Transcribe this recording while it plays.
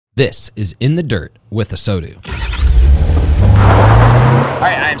This is In the Dirt with Asodu. All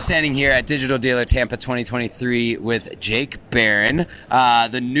right, I'm standing here at Digital Dealer Tampa 2023 with Jake Barron,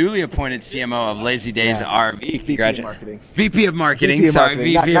 the newly appointed CMO of Lazydays RV. VP of Marketing. VP of Marketing.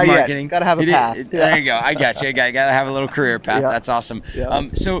 Not Marketing. Got to have a path. There you go. I got you. Got to have a little career path. That's awesome. Yeah.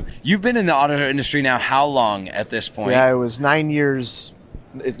 So you've been in the auto industry now how long at this point? Yeah, it was 9 years.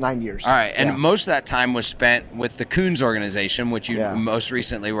 It's 9 years. All right, and most of that time was spent with the Coons organization, which you most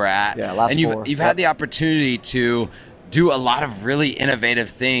recently were at. Yeah, last and you've had the opportunity to do a lot of really innovative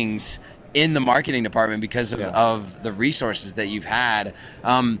things in the marketing department because of the resources that you've had.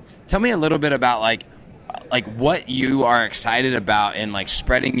 Tell me a little bit about like what you are excited about in like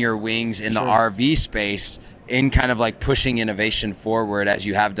spreading your wings in the RV space in kind of like pushing innovation forward as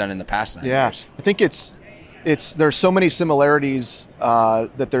you have done in the past 9 years. I think there's so many similarities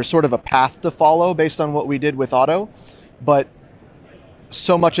that there's sort of a path to follow based on what we did with auto, but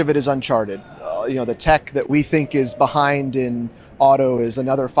so much of it is uncharted. The tech that we think is behind in auto is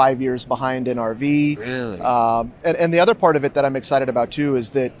another 5 years behind in RV. Really? And the other part of it that I'm excited about too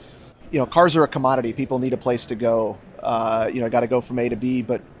is that, cars are a commodity. People need a place to go. Got to go from A to B.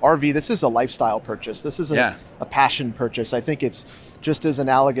 But RV, this is a lifestyle purchase. This is a passion purchase. I think it's just as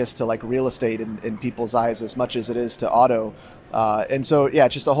analogous to like real estate in people's eyes as much as it is to auto. And so,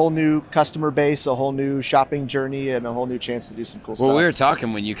 just a whole new customer base, a whole new shopping journey, and a whole new chance to do some cool stuff. Well, we were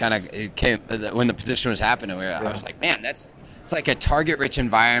talking when you kind of came, when the position was happening, I was like, man, it's like a target-rich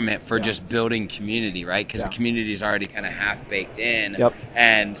environment for just building community, right? Because the community is already kind of half-baked in. Yep.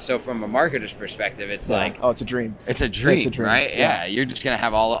 And so from a marketer's perspective, it's like... Oh, it's a dream. It's a dream, right? Yeah. You're just going to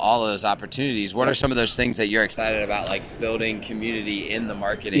have all of those opportunities. What are some of those things that you're excited about, like building community in the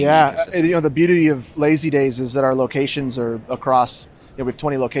marketing ecosystem? The beauty of Lazydays is that our locations are across... we have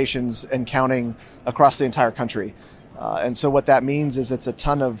 20 locations and counting across the entire country. And so what that means is it's a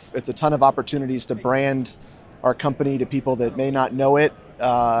ton of opportunities to brand our company to people that may not know it,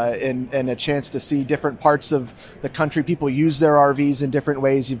 and a chance to see different parts of the country. People use their RVs in different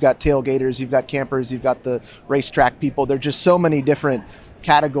ways. You've got tailgaters, you've got campers, you've got the racetrack people. There are just so many different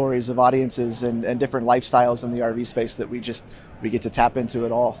categories of audiences and different lifestyles in the RV space that we get to tap into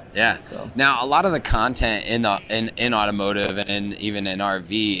it all. Yeah. So. Now, a lot of the content in automotive and even in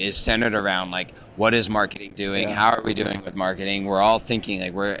RV is centered around like, what is marketing doing? Yeah. How are we doing with marketing? We're all thinking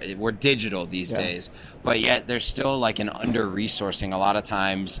like we're digital these days, but yet there's still like an under-resourcing a lot of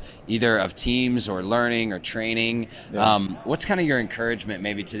times, either of teams or learning or training. Yeah. What's kind of your encouragement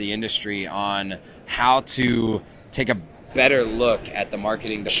maybe to the industry on how to take a better look at the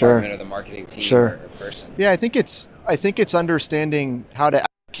marketing department or the marketing team or person? Yeah, I think it's understanding how to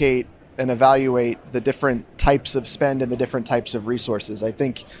allocate and evaluate the different types of spend and the different types of resources. I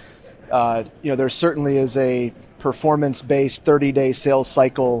think there certainly is a performance-based 30-day sales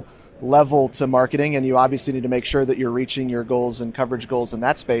cycle level to marketing, and you obviously need to make sure that you're reaching your goals and coverage goals in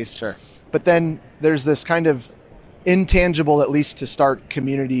that space. Sure. But then there's this kind of intangible, at least to start,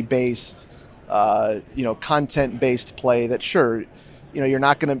 community-based, content-based play that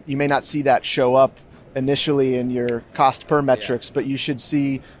you may not see that show up initially in your cost per metrics, but you should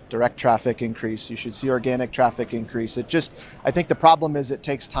see direct traffic increase. You should see organic traffic increase. I think the problem is it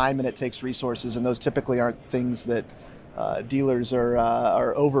takes time and it takes resources, and those typically aren't things that dealers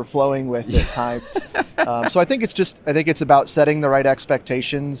are overflowing with at times. So I think it's about setting the right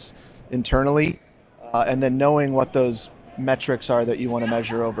expectations internally, and then knowing what those metrics are that you want to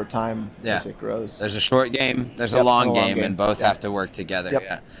measure over time as it grows. There's a short game, there's a long game, and both have to work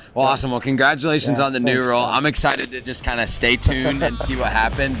together. Well, awesome. Well, congratulations on the new role. I'm excited to just kind of stay tuned and see what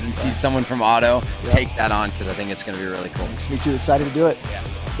happens and see someone from auto take that on, because I think it's going to be really cool. Me too. Excited to do it.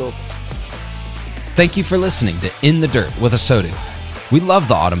 Cool. Thank you for listening to In the Dirt with Asodu. We love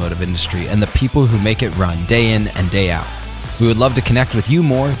the automotive industry and the people who make it run day in and day out. We would love to connect with you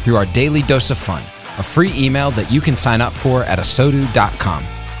more through our daily dose of fun, a free email that you can sign up for at asodu.com.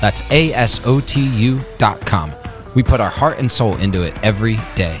 That's ASOTU.com. We put our heart and soul into it every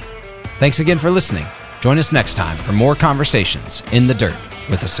day. Thanks again for listening. Join us next time for more conversations in the dirt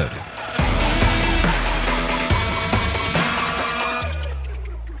with Asodu.